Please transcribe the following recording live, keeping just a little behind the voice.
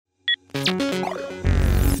Hi,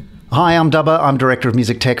 I'm Dubba. I'm Director of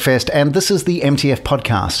Music Tech Fest, and this is the MTF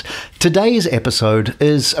Podcast. Today's episode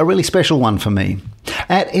is a really special one for me.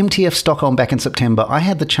 At MTF Stockholm back in September, I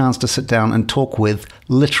had the chance to sit down and talk with,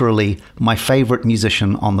 literally, my favourite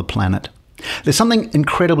musician on the planet. There's something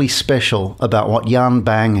incredibly special about what Jan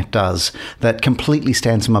Bang does that completely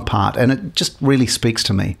stands him apart, and it just really speaks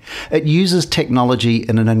to me. It uses technology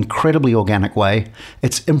in an incredibly organic way.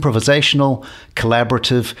 It's improvisational,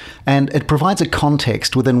 collaborative, and it provides a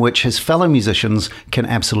context within which his fellow musicians can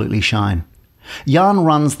absolutely shine. Jan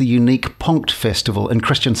runs the unique Punkt Festival in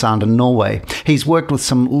Kristiansand in Norway. He's worked with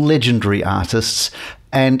some legendary artists,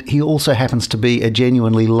 and he also happens to be a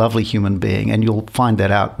genuinely lovely human being, and you'll find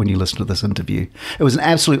that out when you listen to this interview. It was an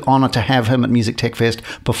absolute honour to have him at Music Tech Fest,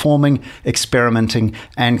 performing, experimenting,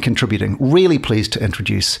 and contributing. Really pleased to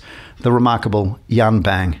introduce the remarkable Jan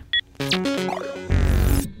Bang. Thank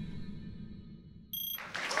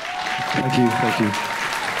you.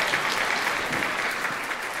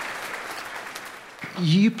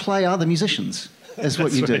 You play other musicians, is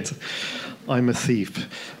what you right. do. I'm a thief.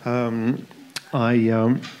 In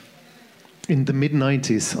the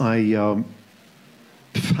mid-90s, I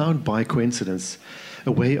found by coincidence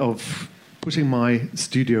a way of putting my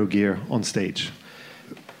studio gear on stage.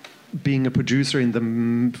 Being a producer in the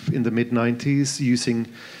mid-90s, using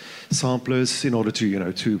samplers in order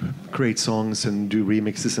to create songs and do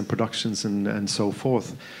remixes and productions and so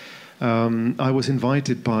forth. I was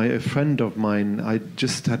invited by a friend of mine. I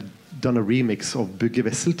just had done a remix of Bugge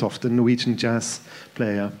Wesseltoft, a Norwegian jazz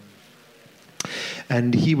player.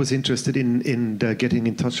 And he was interested in getting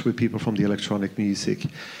in touch with people from the electronic music.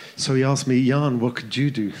 So he asked me, Jan, what could you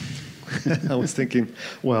do? I was thinking,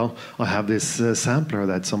 well, I have this sampler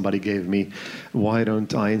that somebody gave me. Why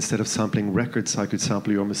don't I, instead of sampling records, I could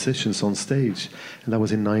sample your musicians on stage? And that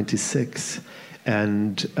was in '96.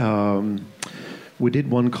 And we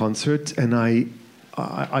did one concert, and I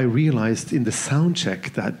realized in the sound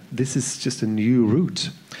check that this is just a new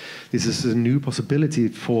route. This is a new possibility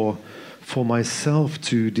for myself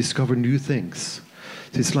to discover new things.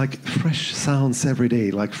 It's like fresh sounds every day,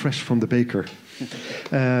 like fresh from the baker.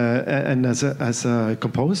 And as a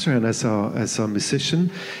composer and as a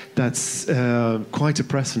musician, that's quite a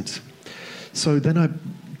present. So then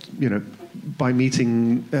by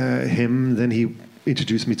meeting him, then he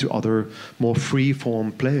introduced me to other more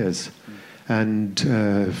free-form players. And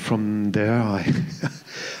from there,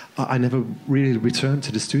 I never really returned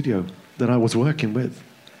to the studio that I was working with.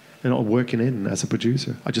 Working in as a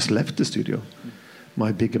producer. I just left the studio,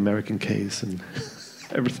 my big American case and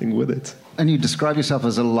everything with it. And you describe yourself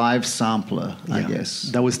as a live sampler, I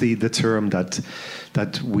guess. That was the term that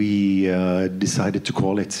we decided to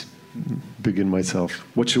call it, Bugge and myself.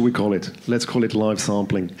 What should we call it? Let's call it live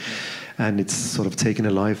sampling. And it's sort of taken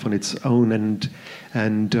a life on its own, and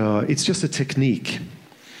it's just a technique.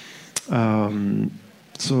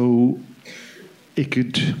 So it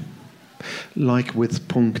could... Like with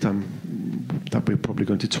Punkt, that we're probably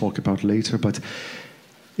going to talk about later, but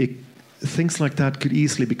things like that could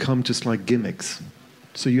easily become just like gimmicks.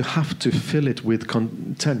 So you have to fill it with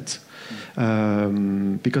content,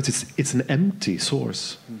 because it's an empty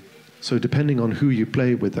source. So depending on who you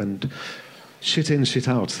play with, and shit in, shit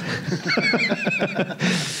out.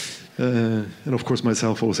 And of course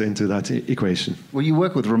myself also into that equation. Well, you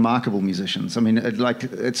work with remarkable musicians. I mean,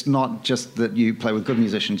 it's not just that you play with good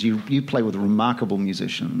musicians, you play with remarkable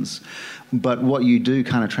musicians, but what you do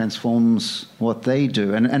kind of transforms what they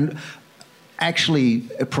do, and actually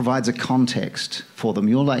it provides a context for them.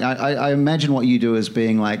 You're like, I imagine what you do as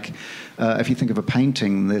being like, if you think of a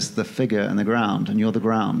painting, there's the figure and the ground, and you're the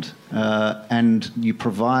ground, and you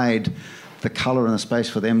provide the colour and the space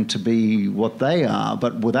for them to be what they are,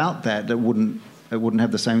 but without that, it wouldn't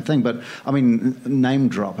have the same thing. But I mean, name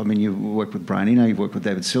drop. I mean, you've worked with Brian Eno, you've worked with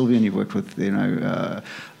David Sylvian, you've worked with Sidsel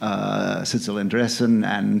Endresen,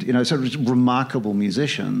 and sort of remarkable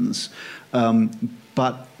musicians.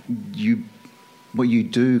 But what you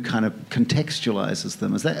do kind of contextualizes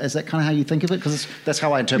them. Is that kind of how you think of it? Because that's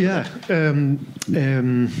how I interpret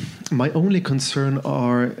it. My only concern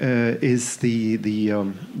is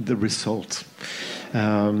the result.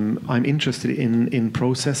 I'm interested in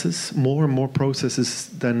processes, more and more processes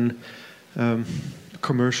than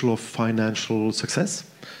commercial or financial success.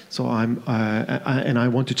 So I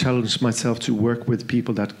want to challenge myself to work with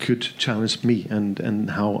people that could challenge me and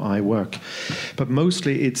how I work. But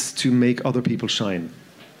mostly it's to make other people shine.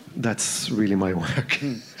 That's really my work.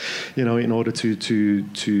 In order to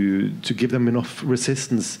give them enough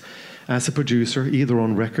resistance as a producer, either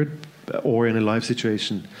on record or in a live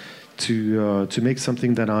situation, to make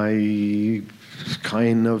something that I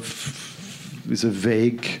kind of is a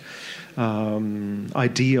vague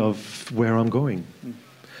idea of where I'm going.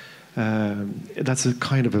 That's a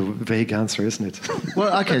kind of a vague answer, isn't it?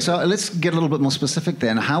 Well, okay, so let's get a little bit more specific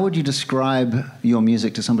then. How would you describe your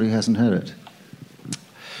music to somebody who hasn't heard it?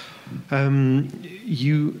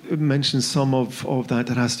 You mentioned some of that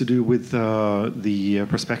has to do with the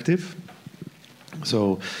perspective.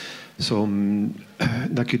 So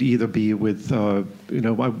that could either be with,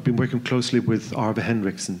 I've been working closely with Arve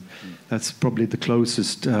Henriksen. That's probably the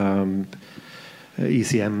closest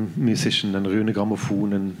ECM musician, and Rune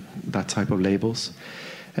Grammofon and that type of labels.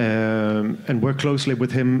 And work closely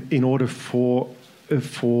with him in order for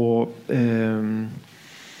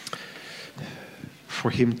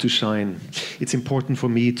him to shine. It's important for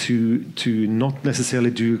me to not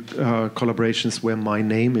necessarily do collaborations where my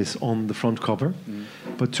name is on the front cover,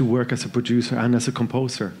 but to work as a producer and as a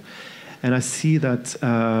composer. And I see that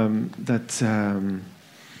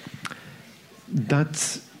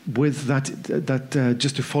with that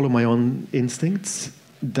just to follow my own instincts,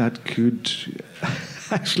 that could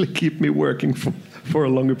actually keep me working for a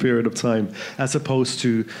longer period of time, as opposed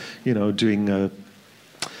to doing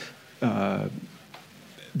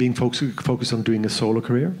being focused on doing a solo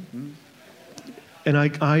career. And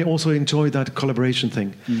I also enjoy that collaboration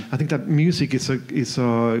thing. I think that music is a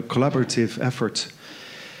collaborative effort,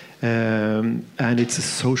 and it's a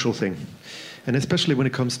social thing. And especially when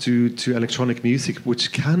it comes to electronic music,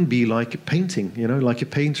 which can be like a painting, like a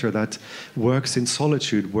painter that works in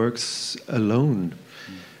solitude, works alone.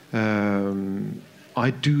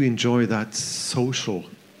 I do enjoy that social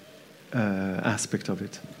aspect of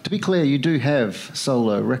it. To be clear, you do have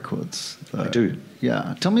solo records, though. I do.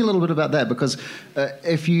 Yeah. Tell me a little bit about that, because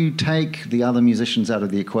if you take the other musicians out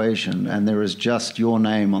of the equation and there is just your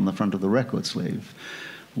name on the front of the record sleeve,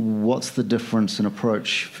 what's the difference in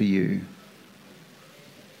approach for you?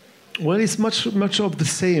 Well, it's much of the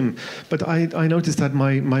same, but I noticed that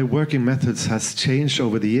my working methods has changed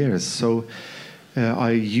over the years. So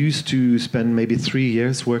I used to spend maybe 3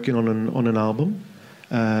 years working on an album,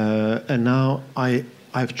 and now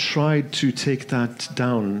I've tried to take that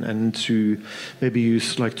down and to maybe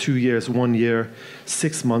use like 2 years, 1 year,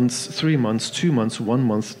 6 months, 3 months, 2 months, 1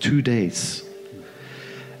 month, 2 days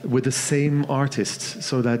with the same artist,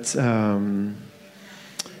 so that.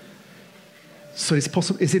 So it's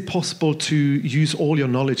possible. Is it possible to use all your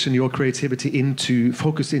knowledge and your creativity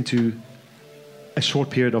focused into a short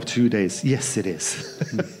period of 2 days? Yes, it is.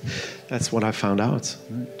 That's what I found out.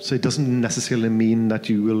 So it doesn't necessarily mean that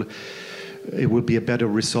it will be a better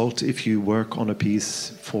result if you work on a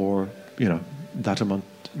piece for that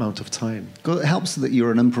amount of time. Well, it helps that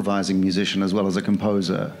you're an improvising musician as well as a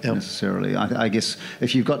composer, necessarily. I guess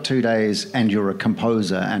if you've got 2 days and you're a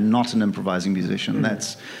composer and not an improvising musician,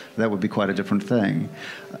 that would be quite a different thing.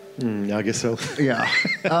 I guess so. Yeah.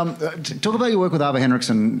 Talk about your work with Arve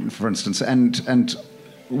Henriksen, for instance, and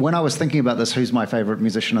when I was thinking about this, who's my favorite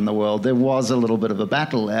musician in the world, there was a little bit of a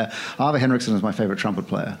battle there. Arve Henriksen is my favorite trumpet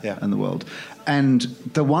player in the world. And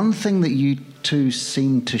the one thing that you two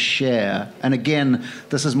seem to share, and again,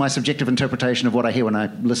 this is my subjective interpretation of what I hear when I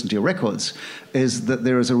listen to your records, is that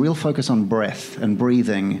there is a real focus on breath and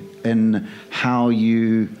breathing in how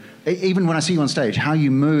you... Even when I see you on stage, how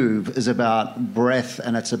you move is about breath,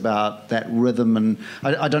 and it's about that rhythm. And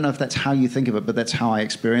I don't know if that's how you think of it, but that's how I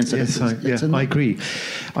experience it. Yes, I agree.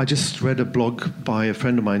 I just read a blog by a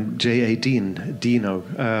friend of mine, J.A. Dino,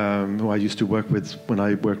 who I used to work with when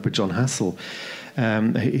I worked with John Hassel.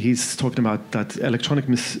 He's talking about that electronic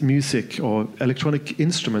music or electronic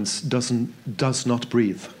instruments does not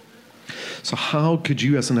breathe. So how could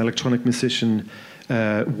you, as an electronic musician,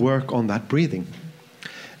 work on that breathing?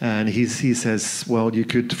 And he says, well, you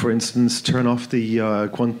could, for instance, turn off the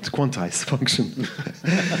quantize function.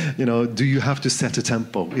 Do you have to set a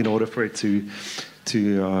tempo in order for it in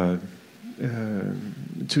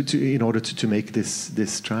order to make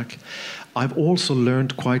this track? I've also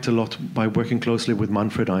learned quite a lot by working closely with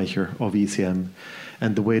Manfred Eicher of ECM,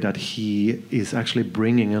 and the way that he is actually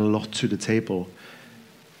bringing a lot to the table.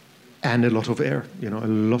 And a lot of air, a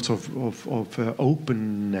lot of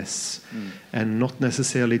openness, and not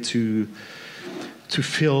necessarily to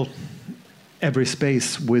fill every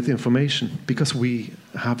space with information, because we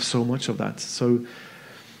have so much of that. So,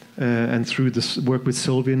 and through this work with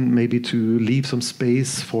Sylvian, maybe to leave some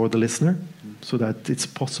space for the listener, so that it's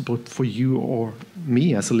possible for you or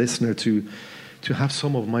me as a listener to have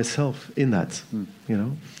some of myself in that.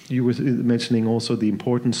 You were mentioning also the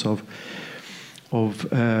importance of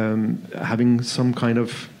having some kind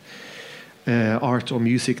of art or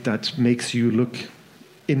music that makes you look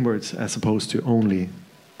inwards as opposed to only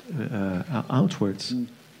outwards.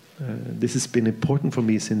 This has been important for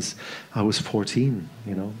me since I was 14.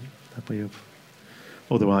 That way of.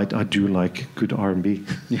 Although I do like good R&B.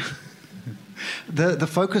 Yeah. The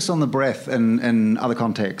focus on the breath in other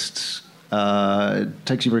contexts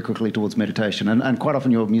takes you very quickly towards meditation, and quite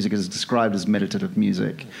often your music is described as meditative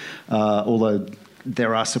music, although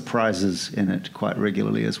there are surprises in it quite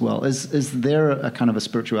regularly as well. Is there a kind of a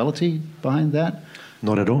spirituality behind that?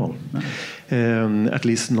 Not at all. No. At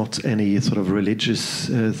least not any sort of religious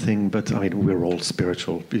thing, but I mean, we're all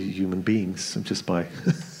spiritual human beings just by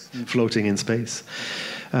floating in space.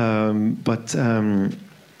 But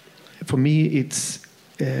for me, it's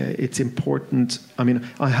important. I mean,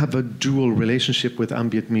 I have a dual relationship with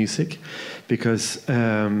ambient music because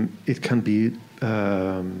it can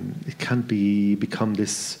become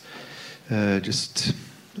this just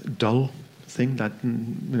dull thing that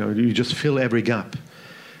you just fill every gap,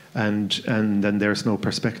 and then there's no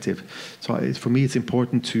perspective. So for me, it's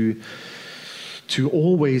important to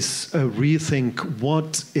always rethink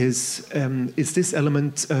what is this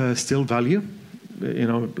element still value?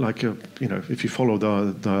 Like if you follow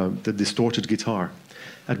the distorted guitar,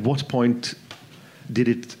 at what point did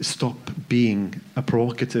it stop being a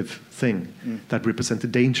provocative thing that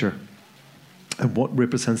represented danger? And what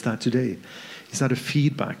represents that today? Is that a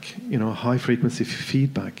feedback, high frequency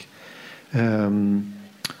feedback,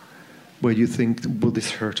 where you think, will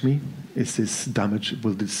this hurt me?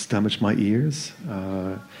 Will this damage my ears?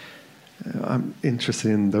 I'm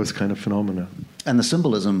interested in those kind of phenomena. And the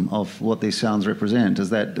symbolism of what these sounds represent,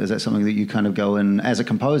 is that something that you kind of go in, as a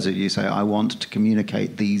composer, you say, I want to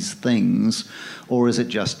communicate these things, or is it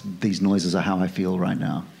just these noises are how I feel right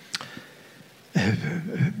now?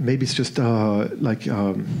 Maybe it's just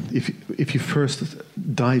if you first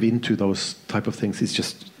dive into those type of things, it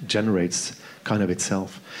just generates kind of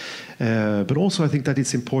itself. But also I think that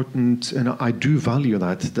it's important, and I do value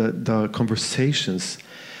that, the conversations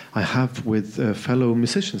I have with fellow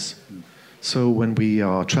musicians. So when we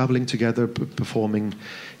are traveling together, performing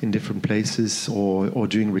in different places or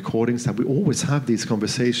doing recordings, that we always have these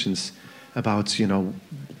conversations about,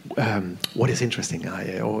 what is interesting,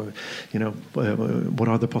 what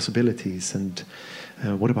are the possibilities, and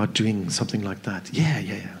what about doing something like that?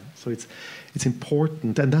 Yeah. So it's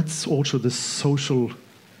important, and that's also the social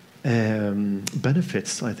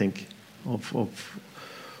benefits, I think,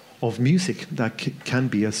 of music that can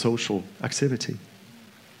be a social activity.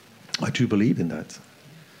 I do believe in that.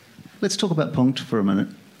 Let's talk about Punkt for a minute.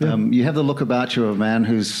 Yeah. You have the look about you of a man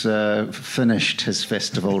who's finished his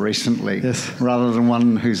festival recently, yes, rather than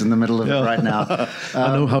one who's in the middle of it right now.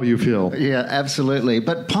 I know how you feel. Yeah, absolutely.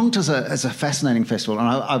 But Punkt is a fascinating festival, and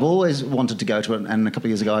I've always wanted to go to it. And a couple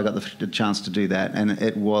of years ago, I got the chance to do that, and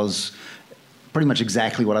it was pretty much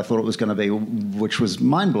exactly what I thought it was going to be, which was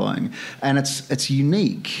mind-blowing. And it's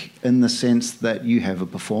unique in the sense that you have a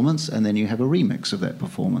performance, and then you have a remix of that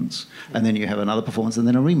performance, and then you have another performance, and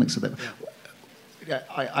then a remix of that.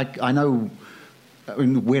 I know. I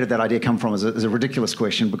mean, where did that idea come from? Is a ridiculous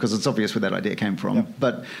question, because it's obvious where that idea came from. Yeah.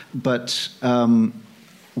 But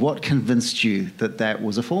what convinced you that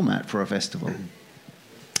was a format for a festival?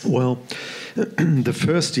 Well, the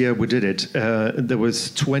first year we did it, there was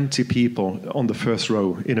 20 people on the first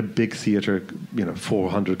row in a big theater,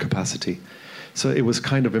 400 capacity. So it was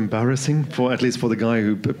kind of embarrassing, at least for the guy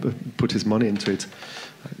who put his money into it.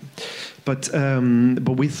 But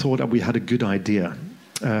we thought that we had a good idea,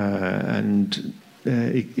 and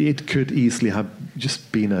it could easily have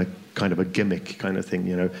just been a kind of a gimmick kind of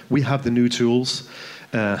thing. We have the new tools,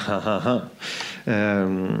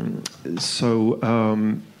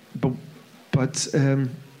 But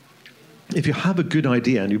if you have a good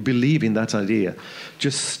idea and you believe in that idea,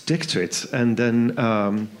 just stick to it, and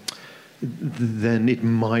then it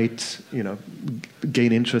might,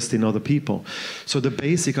 gain interest in other people. So the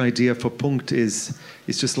basic idea for Punkt is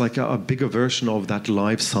just like a bigger version of that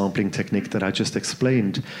live sampling technique that I just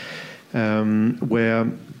explained,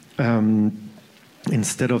 where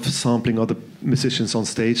instead of sampling other musicians on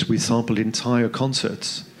stage, we sampled entire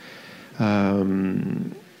concerts.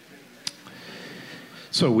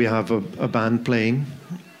 So we have a band playing,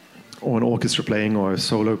 or an orchestra playing, or a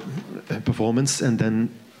solo performance, and then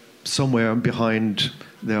somewhere behind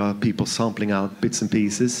there are people sampling out bits and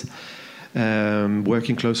pieces,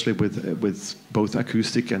 working closely with both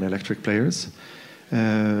acoustic and electric players.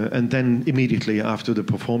 And then immediately after the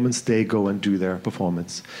performance, they go and do their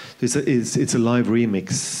performance. It's a live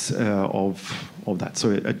remix of that,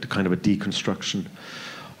 so a kind of a deconstruction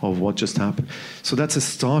of what just happened. So that's a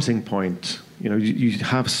starting point. You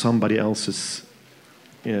have somebody else's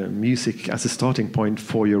music as a starting point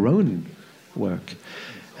for your own work.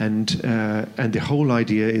 and the whole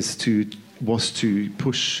idea was to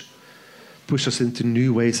push us into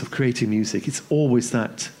new ways of creating music. It's always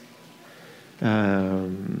that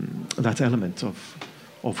element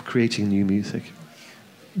of creating new music.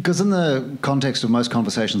 Because in the context of most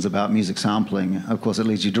conversations about music sampling, of course, it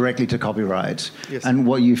leads you directly to copyright. Yes. And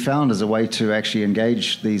what you found is a way to actually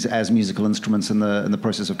engage these as musical instruments in the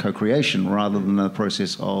process of co-creation, rather than the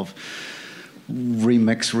process of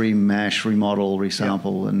remix, remash, remodel,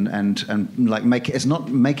 resample, and like it's not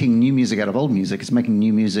making new music out of old music. It's making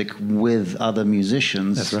new music with other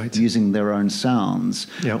musicians. That's right. Using their own sounds.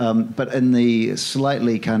 Yeah. But in the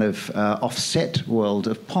slightly kind of offset world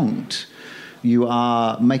of Punkt, you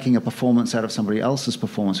are making a performance out of somebody else's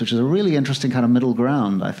performance, which is a really interesting kind of middle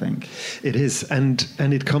ground, I think. It is, and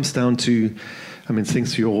it comes down to, I mean,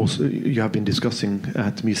 things you have been discussing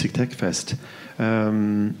at Music Tech Fest.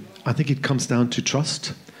 I think it comes down to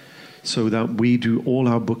trust, so that we do all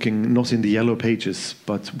our booking not in the yellow pages,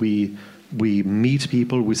 but we meet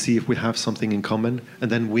people, we see if we have something in common,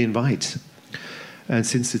 and then we invite. And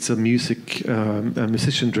since it's a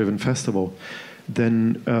musician-driven festival,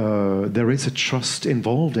 then there is a trust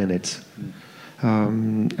involved in it,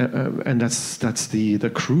 and that's the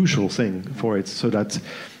crucial thing for it. So that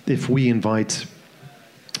if we invite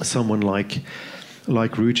someone like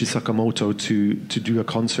Ryuichi Sakamoto to do a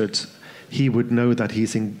concert, he would know that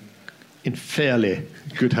he's in fairly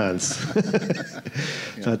good hands.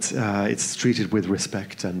 That it's treated with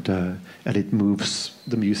respect, and it moves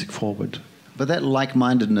the music forward. But that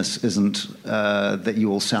like-mindedness isn't that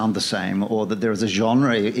you all sound the same, or that there is a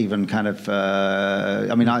genre even kind of...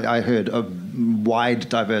 I mean, I heard a wide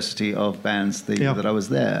diversity of bands that I was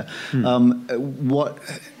there. What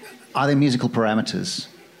are there musical parameters?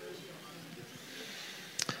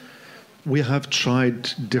 We have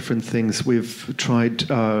tried different things. We've tried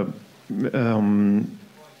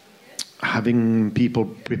having people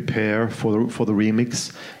prepare for the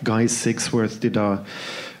remix. Guy Sigsworth did a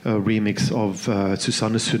remix of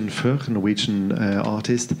Susanne Sundfør, a Norwegian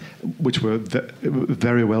artist, which were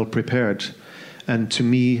very well prepared. And to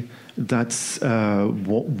me, that's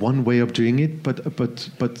one way of doing it, but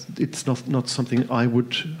it's not something I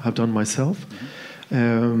would have done myself.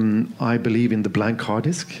 I believe in the blank hard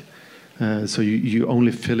disk. So you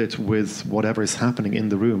only fill it with whatever is happening in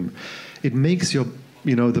the room. It makes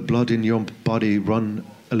the blood in your body run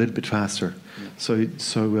a little bit faster.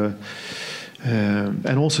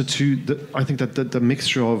 And also I think that the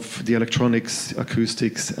mixture of the electronics,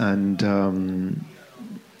 acoustics, and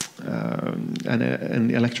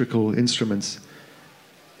electrical instruments,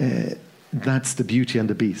 that's the beauty and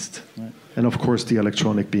the beast. Right. And of course, the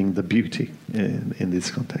electronic being the beauty in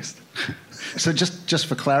this context. So just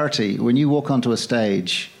for clarity, when you walk onto a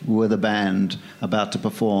stage with a band about to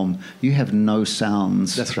perform, you have no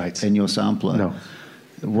sounds. That's right. In your sampler. No.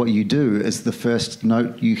 What you do is the first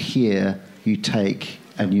note you hear, you take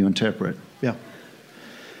and you interpret. Yeah.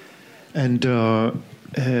 And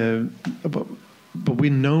but we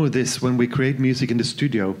know this when we create music in the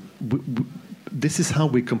studio. This is how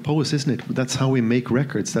we compose, isn't it? That's how we make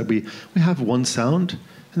records. That we have one sound,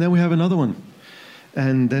 and then we have another one,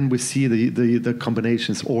 and then we see the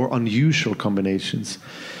combinations or unusual combinations.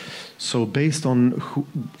 So based on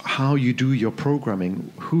how you do your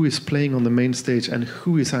programming, who is playing on the main stage, and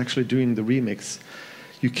who is actually doing the remix,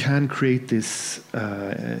 you can create this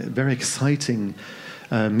very exciting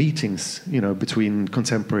meetings, between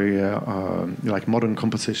contemporary, like modern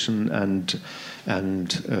composition and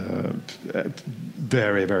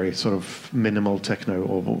very, very sort of minimal techno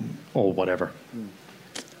or whatever,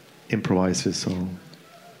 improvises.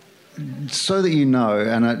 So that you know,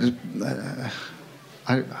 and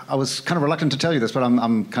I was kind of reluctant to tell you this, but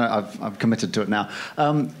I've committed to it now.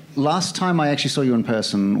 Last time I actually saw you in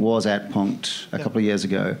person was at Punkt a couple of years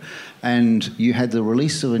ago, and you had the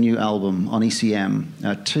release of a new album on ECM,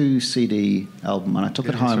 a 2-CD album, and I took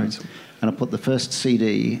it home and I put the first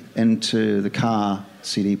CD into the car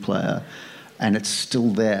CD player, and it's still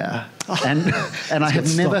there. And I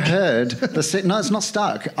have never heard no, it's not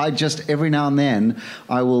stuck. I just, every now and then,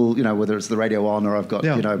 I will, whether it's the radio on or I've got,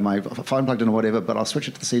 my phone plugged in or whatever, but I'll switch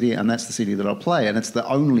it to the CD, and that's the CD that I'll play. And it's the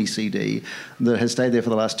only CD that has stayed there for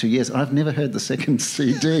the last 2 years. And I've never heard the second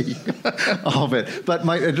CD of it. But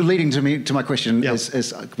leading to my question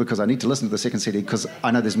is because I need to listen to the second CD, because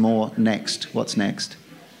I know there's more next. What's next?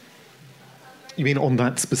 You mean on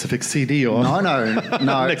that specific CD or No.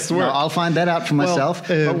 Next work. No, I'll find that out for myself.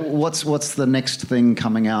 What's the next thing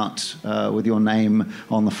coming out with your name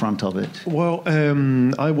on the front of it? Well,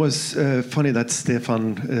 I was funny that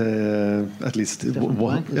Stefan, at least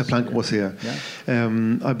Plank was here. Yeah.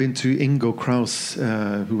 I've been to Ingo Kraus,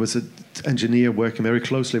 who was an engineer working very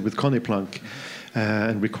closely with Conny Plank,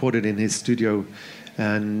 and recorded in his studio.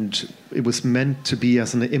 And it was meant to be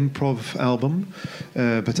as an improv album,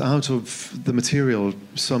 but out of the material,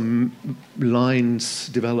 some lines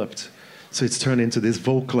developed. So it's turned into this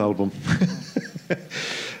vocal album.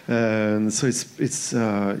 And so it's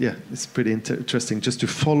pretty interesting just to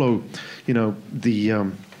follow,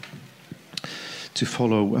 the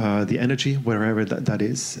energy wherever that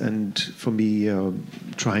is. And for me,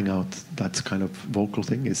 trying out that kind of vocal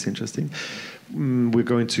thing is interesting. We're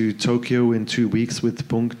going to Tokyo in 2 weeks with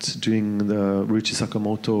Punkt, doing the Ryuichi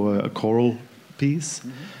Sakamoto choral piece,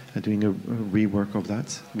 and doing a rework of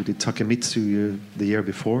that. We did Takemitsu the year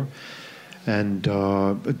before, and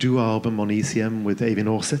a duo album on ECM with Eivind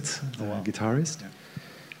Aarseth, the guitarist,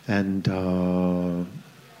 and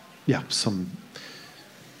some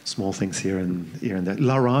small things here and there.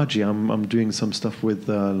 Laraji, I'm doing some stuff with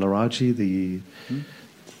Laraji, the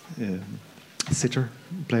sitar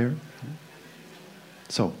player.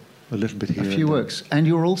 So, a little bit here. A few works. And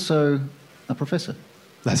you're also a professor.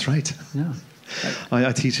 That's right. Yeah.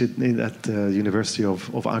 I teach at the University of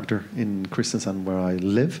Agder in Kristiansand, where I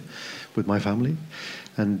live with my family.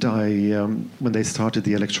 And when they started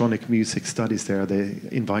the electronic music studies there, they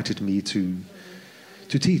invited me to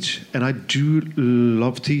teach. And I do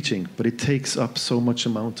love teaching, but it takes up so much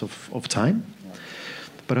amount of time.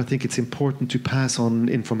 But I think it's important to pass on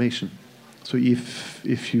information. So if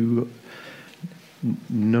you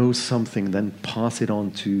know something, then pass it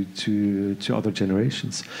on to other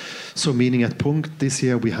generations. So meaning at Punkt this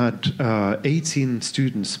year we had 18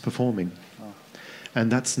 students performing. Oh.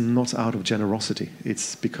 And that's not out of generosity.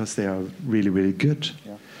 It's because they are really, really good.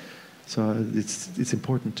 Yeah. So it's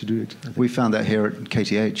important to do it. We found that here at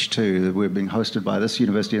KTH too, that we're being hosted by this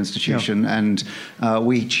university institution, and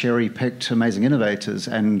we cherry-picked amazing innovators,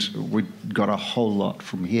 and we got a whole lot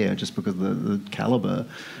from here just because the caliber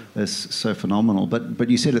is so phenomenal. But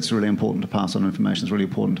you said it's really important to pass on information, it's really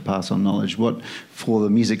important to pass on knowledge. What, for the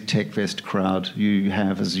Music Tech Fest crowd, you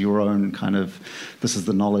have as your own kind of, this is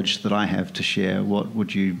the knowledge that I have to share, what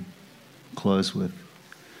would you close with?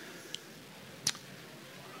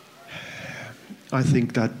 I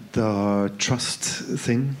think that the trust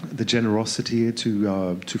thing, the generosity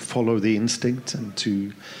to follow the instinct and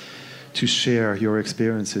to share your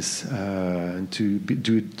experiences and to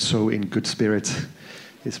do it so in good spirit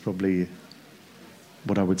is probably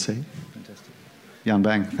what I would say. Fantastic. Jan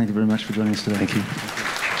Bang, thank you very much for joining us today. Thank you.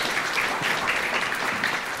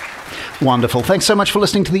 Wonderful. Thanks so much for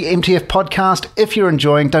listening to the MTF podcast. If you're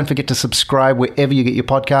enjoying, don't forget to subscribe wherever you get your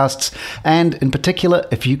podcasts. And in particular,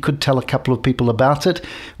 if you could tell a couple of people about it,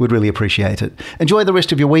 we'd really appreciate it. Enjoy the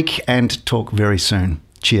rest of your week and talk very soon.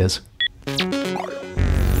 Cheers.